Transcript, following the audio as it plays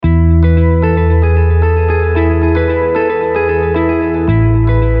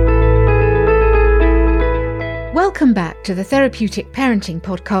Welcome back to the Therapeutic Parenting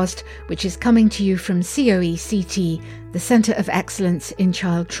Podcast, which is coming to you from COE-CT, the Centre of Excellence in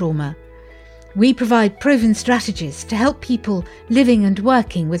Child Trauma. We provide proven strategies to help people living and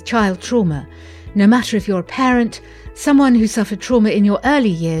working with child trauma, no matter if you're a parent, someone who suffered trauma in your early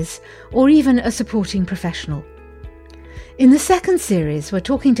years, or even a supporting professional. In the second series, we're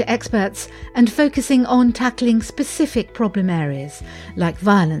talking to experts and focusing on tackling specific problem areas like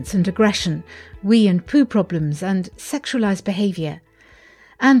violence and aggression, wee and poo problems, and sexualised behaviour.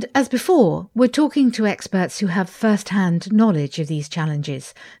 And as before, we're talking to experts who have first-hand knowledge of these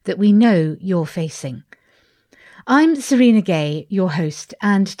challenges that we know you're facing. I'm Serena Gay, your host,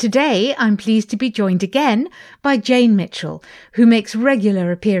 and today I'm pleased to be joined again by Jane Mitchell, who makes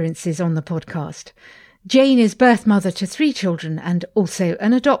regular appearances on the podcast. Jane is birth mother to 3 children and also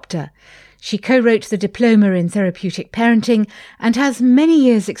an adopter. She co-wrote the Diploma in Therapeutic Parenting and has many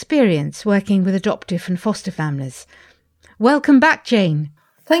years' experience working with adoptive and foster families. Welcome back, Jane.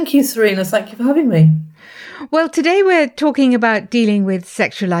 Thank you, Serena. Thank you for having me. Well, today we're talking about dealing with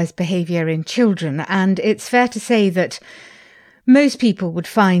sexualised behaviour in children, and it's fair to say that most people would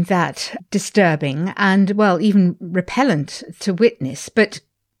find that disturbing and, well, even repellent to witness. But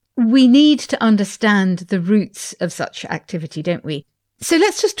we need to understand the roots of such activity, don't we? So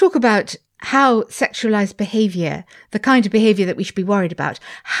let's just talk about how sexualised behaviour, the kind of behaviour that we should be worried about,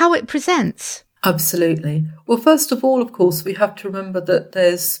 how it presents. Absolutely. Well, first of all, of course, we have to remember that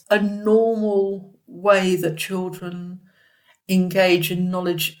there's a normal way that children engage in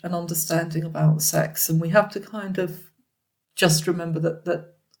knowledge and understanding about sex. And we have to kind of just remember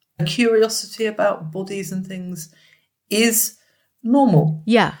that a curiosity about bodies and things is normal.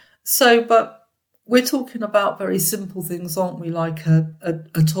 Yeah. So, but we're talking about very simple things, aren't we? Like a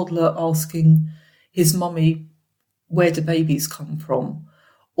toddler asking his mummy, where do babies come from?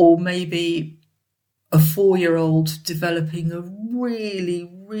 Or maybe a 4-year-old developing a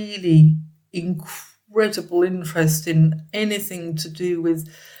really, really incredible interest in anything to do with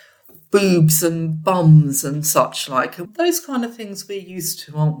boobs and bums and such like. Those kind of things we're used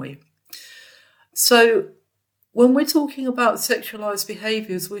to, aren't we? So when we're talking about sexualised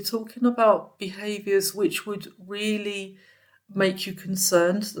behaviours, we're talking about behaviours which would really make you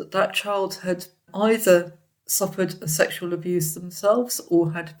concerned that that child had either suffered a sexual abuse themselves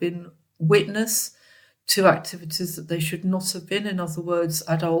or had been witness to activities that they should not have been, in other words,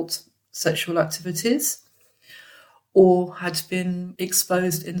 adult sexual activities, or had been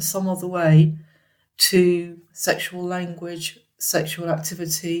exposed in some other way to sexual language, sexual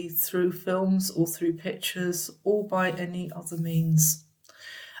activity through films or through pictures or by any other means.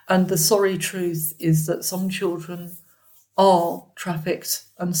 And the sorry truth is that some children are trafficked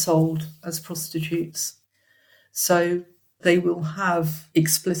and sold as prostitutes. So they will have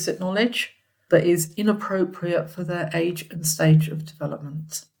explicit knowledge that is inappropriate for their age and stage of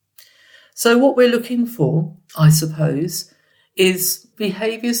development. So what we're looking for, I suppose, is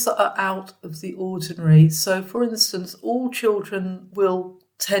behaviours that are out of the ordinary. So, for instance, all children will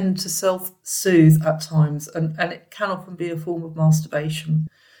tend to self-soothe at times, and it can often be a form of masturbation.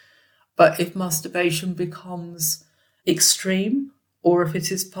 But if masturbation becomes extreme, or if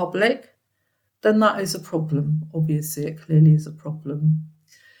it is public, then that is a problem. Obviously, it clearly is a problem.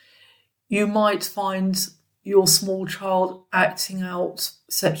 You might find your small child acting out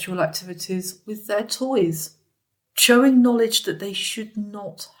sexual activities with their toys, showing knowledge that they should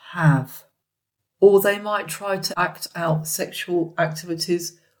not have. Or they might try to act out sexual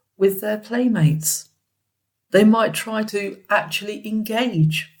activities with their playmates. They might try to actually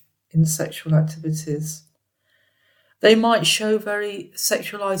engage in sexual activities. They might show very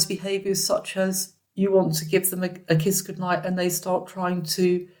sexualised behaviours such as you want to give them a kiss goodnight and they start trying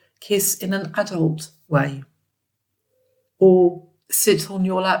to kiss in an adult way. Or sit on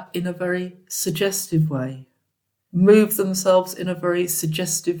your lap in a very suggestive way. Move themselves in a very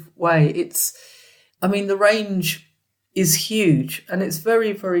suggestive way. The range is huge and it's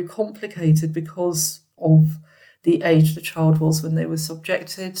very, very complicated because of the age the child was when they were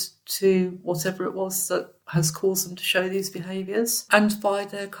subjected to whatever it was that has caused them to show these behaviours, and by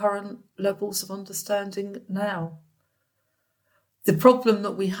their current levels of understanding now. The problem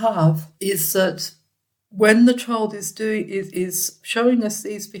that we have is that when the child is showing us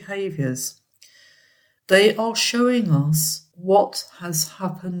these behaviours, they are showing us what has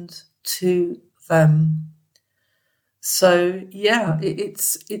happened to them. So, yeah,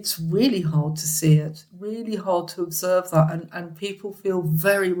 it's really hard to see it, really hard to observe that, and people feel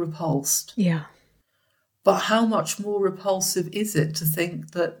very repulsed. Yeah. But how much more repulsive is it to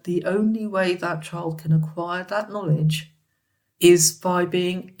think that the only way that child can acquire that knowledge is by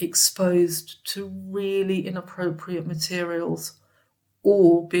being exposed to really inappropriate materials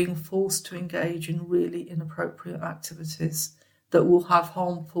or being forced to engage in really inappropriate activities that will have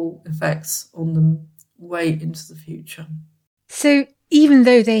harmful effects on them way into the future. So even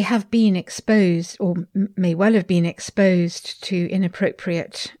though they have been exposed or may well have been exposed to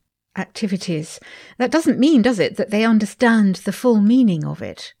inappropriate activities, that doesn't mean, does it, that they understand the full meaning of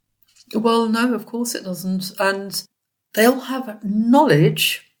it? Well, no, of course it doesn't. And they'll have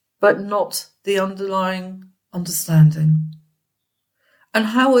knowledge, but not the underlying understanding. And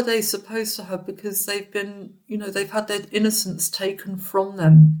how are they supposed to have? Because they've been, they've had their innocence taken from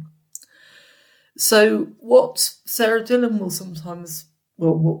them. So what Sarah Dillon will sometimes,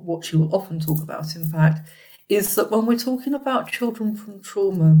 what she will often talk about, in fact, is that when we're talking about children from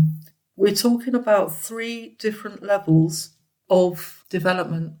trauma, we're talking about 3 different levels of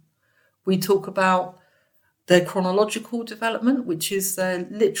development. We talk about their chronological development, which is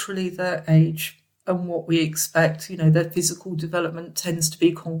literally their age and what we expect. Their physical development tends to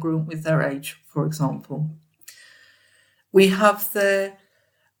be congruent with their age, for example. We have their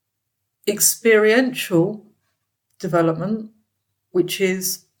experiential development, which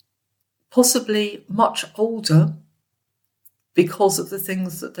is possibly much older because of the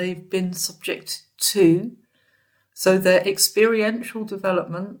things that they've been subject to. So their experiential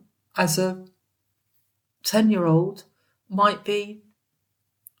development as a 10-year-old might be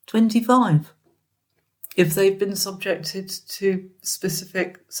 25 if they've been subjected to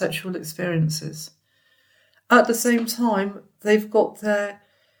specific sexual experiences. At the same time, they've got their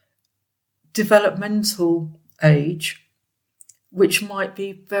developmental age, which might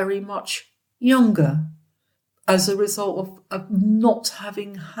be very much younger as a result of not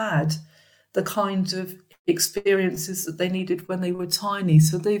having had the kind of experiences that they needed when they were tiny.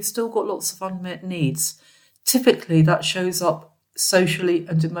 So they've still got lots of unmet needs. Typically, that shows up socially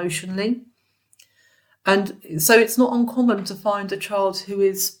and emotionally. And so it's not uncommon to find a child who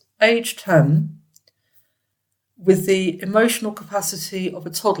is age 10 with the emotional capacity of a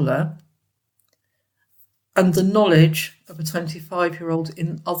toddler and the knowledge of a 25-year-old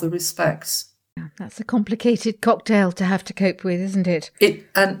in other respects. That's a complicated cocktail to have to cope with, isn't it?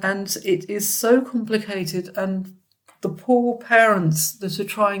 And it is so complicated, and the poor parents that are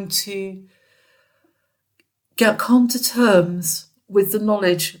trying to come to terms with the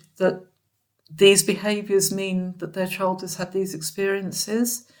knowledge that these behaviours mean that their child has had these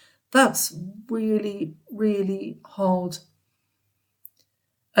experiences, that's really, really hard.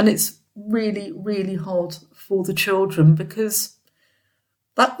 And it's really, really hard for the children because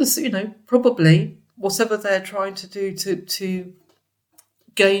that was, probably whatever they're trying to do to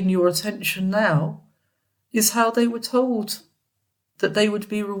gain your attention now is how they were told that they would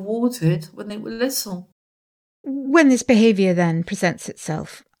be rewarded when they were little. When this behaviour then presents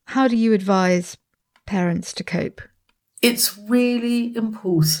itself, how do you advise parents to cope? It's really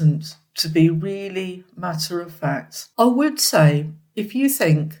important to be really matter of fact. I would say if you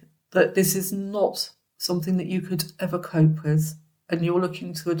think that this is not something that you could ever cope with and you're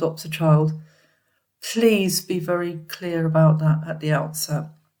looking to adopt a child, please be very clear about that at the outset.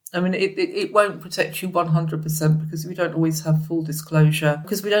 I mean, it won't protect you 100% because we don't always have full disclosure,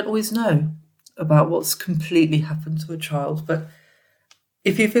 because we don't always know about what's completely happened to a child. But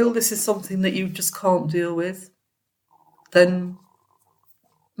if you feel this is something that you just can't deal with, then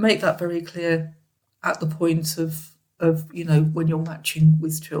make that very clear at the point of when you're matching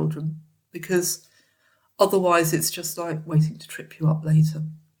with children, because otherwise it's just like waiting to trip you up later,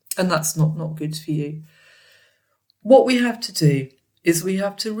 and that's not good for you. What we have to do is we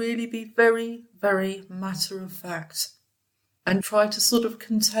have to really be very, very matter of fact and try to sort of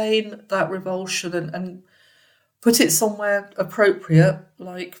contain that revulsion and put it somewhere appropriate,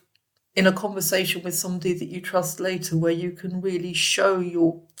 like in a conversation with somebody that you trust later, where you can really show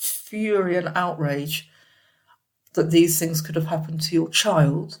your fury and outrage that these things could have happened to your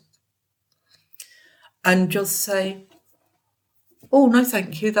child, and just say, "Oh no,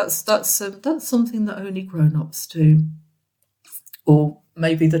 thank you. That's something that only grown-ups do." Or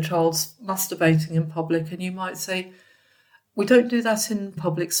maybe the child's masturbating in public, and you might say, "We don't do that in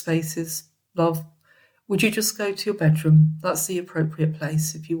public spaces, love. Would you just go to your bedroom? That's the appropriate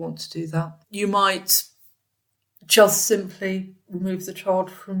place if you want to do that." You might just simply remove the child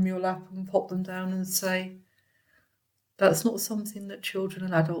from your lap and pop them down and say, "That's not something that children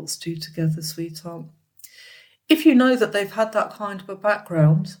and adults do together, sweetheart." If you know that they've had that kind of a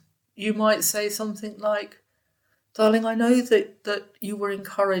background, you might say something like, "Darling, I know that you were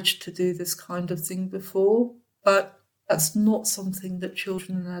encouraged to do this kind of thing before, but that's not something that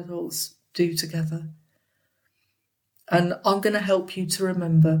children and adults do together. And I'm going to help you to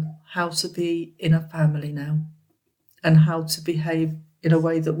remember how to be in a family now and how to behave in a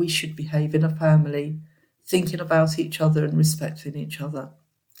way that we should behave in a family, thinking about each other and respecting each other.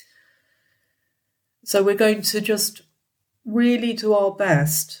 So we're going to just really do our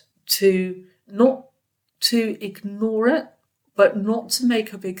best to not to ignore it, but not to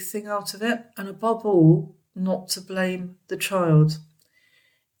make a big thing out of it, and above all, not to blame the child.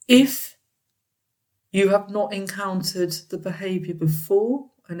 If you have not encountered the behaviour before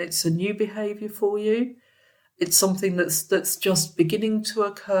and it's a new behaviour for you, it's something that's just beginning to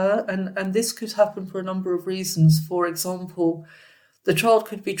occur, and this could happen for a number of reasons. For example, the child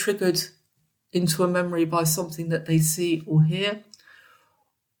could be triggered into a memory by something that they see or hear,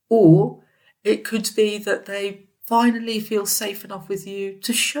 or it could be that they finally feel safe enough with you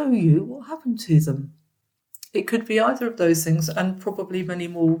to show you what happened to them. It could be either of those things and probably many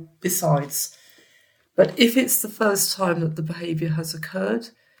more besides. But if it's the first time that the behaviour has occurred,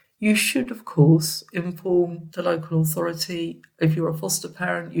 you should, of course, inform the local authority. If you're a foster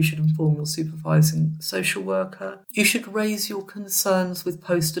parent, you should inform your supervising social worker. You should raise your concerns with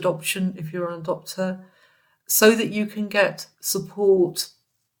post-adoption if you're an adopter, so that you can get support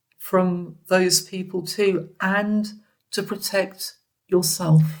from those people too, and to protect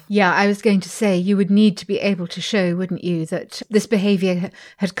yourself. Yeah, I was going to say, you would need to be able to show, wouldn't you, that this behaviour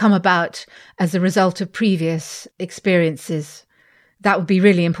had come about as a result of previous experiences. That would be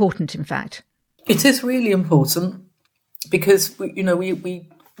really important, in fact. It is really important because,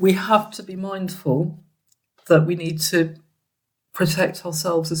 we have to be mindful that we need to protect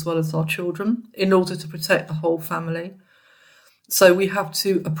ourselves as well as our children in order to protect the whole family. So we have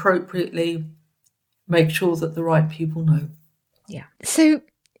to appropriately make sure that the right people know. Yeah. So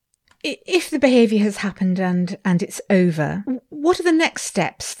if the behaviour has happened and it's over, what are the next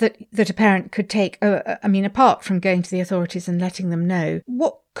steps that a parent could take? Apart from going to the authorities and letting them know,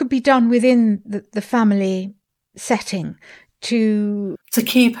 what could be done within the family setting to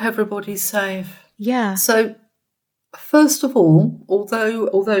keep everybody safe? Yeah. So first of all,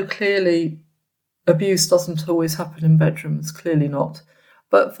 although clearly abuse doesn't always happen in bedrooms, clearly not.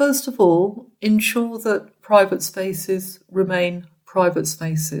 But first of all, ensure that private spaces remain private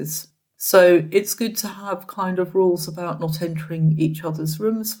spaces. So it's good to have kind of rules about not entering each other's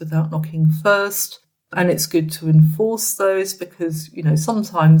rooms without knocking first. And it's good to enforce those because,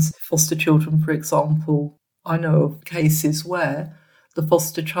 sometimes foster children, for example, I know of cases where the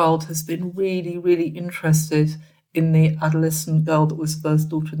foster child has been really, really interested in the adolescent girl that was first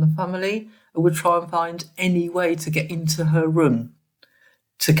daughter in the family and would try and find any way to get into her room,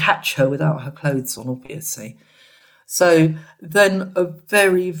 to catch her without her clothes on, obviously. So then a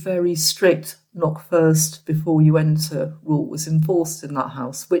very, very strict knock first before you enter rule was enforced in that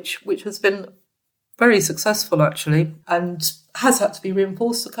house, which has been very successful, actually, and has had to be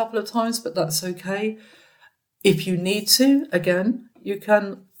reinforced a couple of times, but that's okay. If you need to, again, you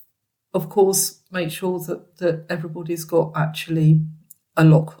can, of course, make sure that everybody's got actually a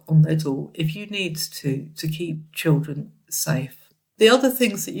lock on their door if you need to keep children safe. The other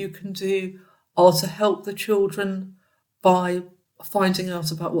things that you can do are to help the children by finding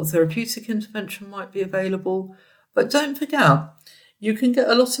out about what therapeutic intervention might be available. But don't forget, you can get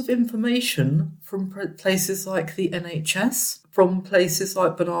a lot of information from places like the NHS, from places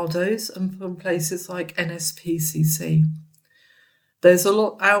like Barnardo's, and from places like NSPCC. There's a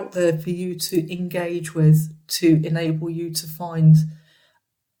lot out there for you to engage with to enable you to find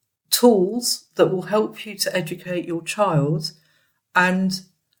tools that will help you to educate your child and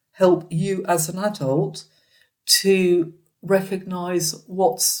help you as an adult to recognise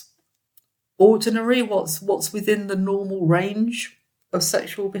what's ordinary, what's within the normal range of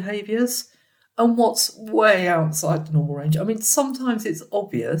sexual behaviours and what's way outside the normal range. I mean, sometimes it's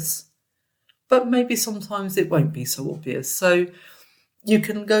obvious, but maybe sometimes it won't be so obvious. So you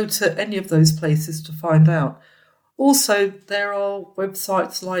can go to any of those places to find out. Also, there are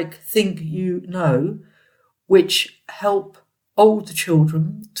websites like Think You Know, which help older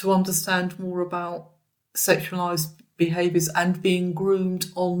children to understand more about sexualised behaviours and being groomed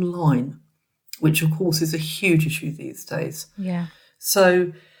online, which of course is a huge issue these days. Yeah.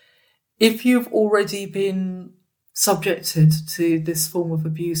 So if you've already been subjected to this form of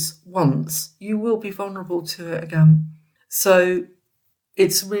abuse once, you will be vulnerable to it again. So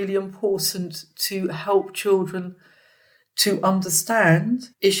it's really important to help children to understand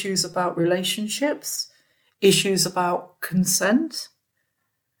issues about relationships, issues about consent,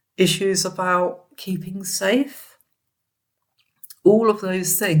 issues about keeping safe, all of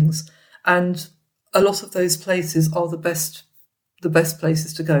those things. And a lot of those places are the best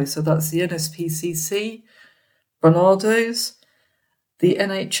places to go. So that's the NSPCC, Barnardo's, the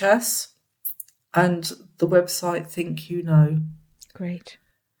NHS, and the website Think You Know. Great.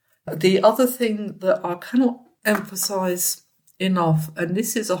 The other thing that I cannot emphasise enough, and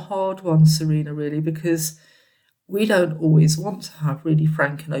this is a hard one, Serena, really, because we don't always want to have really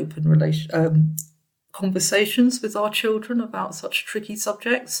frank and open conversations with our children about such tricky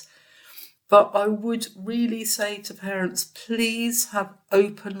subjects. But I would really say to parents, please have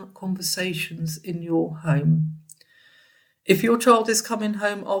open conversations in your home. If your child is coming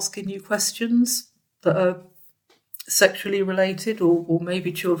home asking you questions that are sexually related, or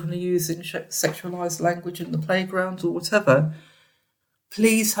maybe children are using sexualised language in the playground or whatever,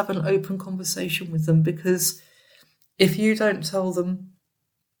 please have an open conversation with them, because if you don't tell them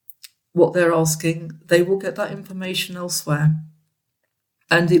what they're asking, they will get that information elsewhere.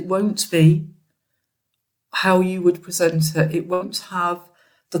 And it won't be how you would present it. It won't have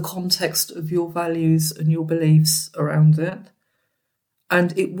the context of your values and your beliefs around it.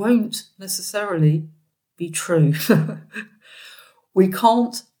 And it won't necessarily be true. We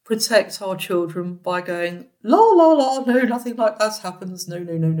can't protect our children by going, la, la, la, no, nothing like that happens. No.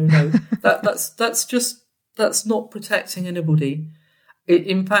 That's not protecting anybody.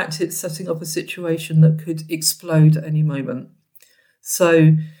 In fact, it's setting up a situation that could explode at any moment.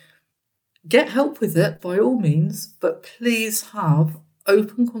 So get help with it by all means, but please have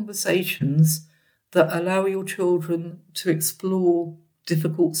open conversations that allow your children to explore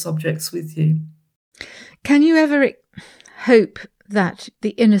difficult subjects with you. Can you ever hope that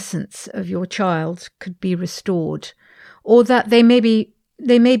the innocence of your child could be restored, or that they may be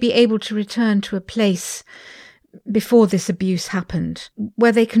able to return to a place before this abuse happened,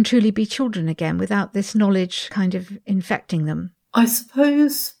 where they can truly be children again without this knowledge kind of infecting them? I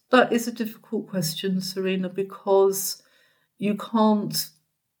suppose that is a difficult question, Serena, because you can't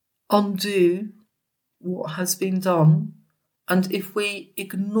undo what has been done. And if we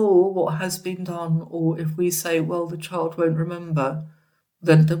ignore what has been done, or if we say, well, the child won't remember,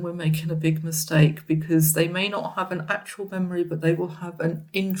 then we're making a big mistake, because they may not have an actual memory, but they will have an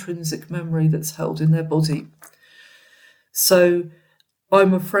intrinsic memory that's held in their body. So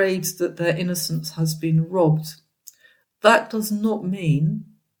I'm afraid that their innocence has been robbed. That does not mean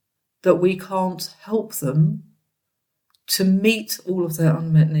that we can't help them to meet all of their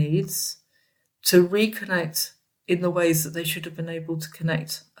unmet needs, to reconnect in the ways that they should have been able to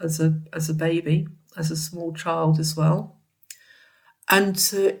connect as a baby, as a small child as well, and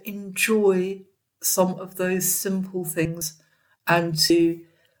to enjoy some of those simple things and to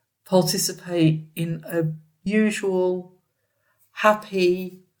participate in a usual,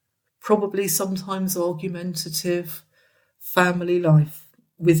 happy, probably sometimes argumentative family life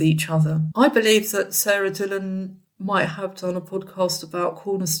with each other. I believe that Sarah Dillon might have done a podcast about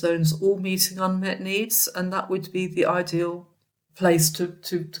cornerstones, all meeting unmet needs, and that would be the ideal place to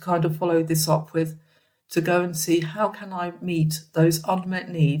kind of follow this up with, to go and see, how can I meet those unmet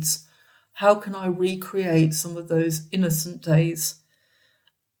needs? How can I recreate some of those innocent days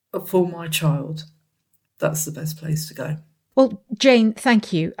for my child? That's the best place to go. Well, Jane,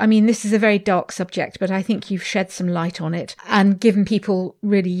 thank you. I mean, this is a very dark subject, but I think you've shed some light on it and given people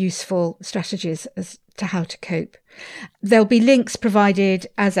really useful strategies as to how to cope. There'll be links provided,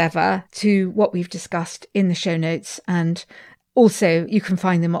 as ever, to what we've discussed in the show notes, and also you can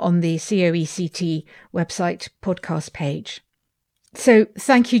find them on the COECT website podcast page. So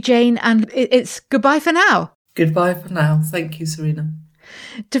thank you, Jane, and it's goodbye for now. Goodbye for now. Thank you, Serena.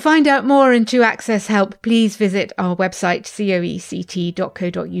 To find out more and to access help, please visit our website,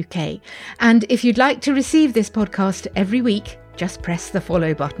 coect.co.uk. And if you'd like to receive this podcast every week, just press the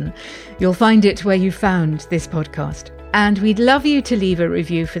follow button. You'll find it where you found this podcast. And we'd love you to leave a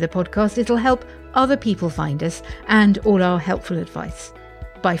review for the podcast. It'll help other people find us and all our helpful advice.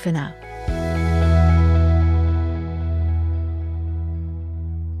 Bye for now.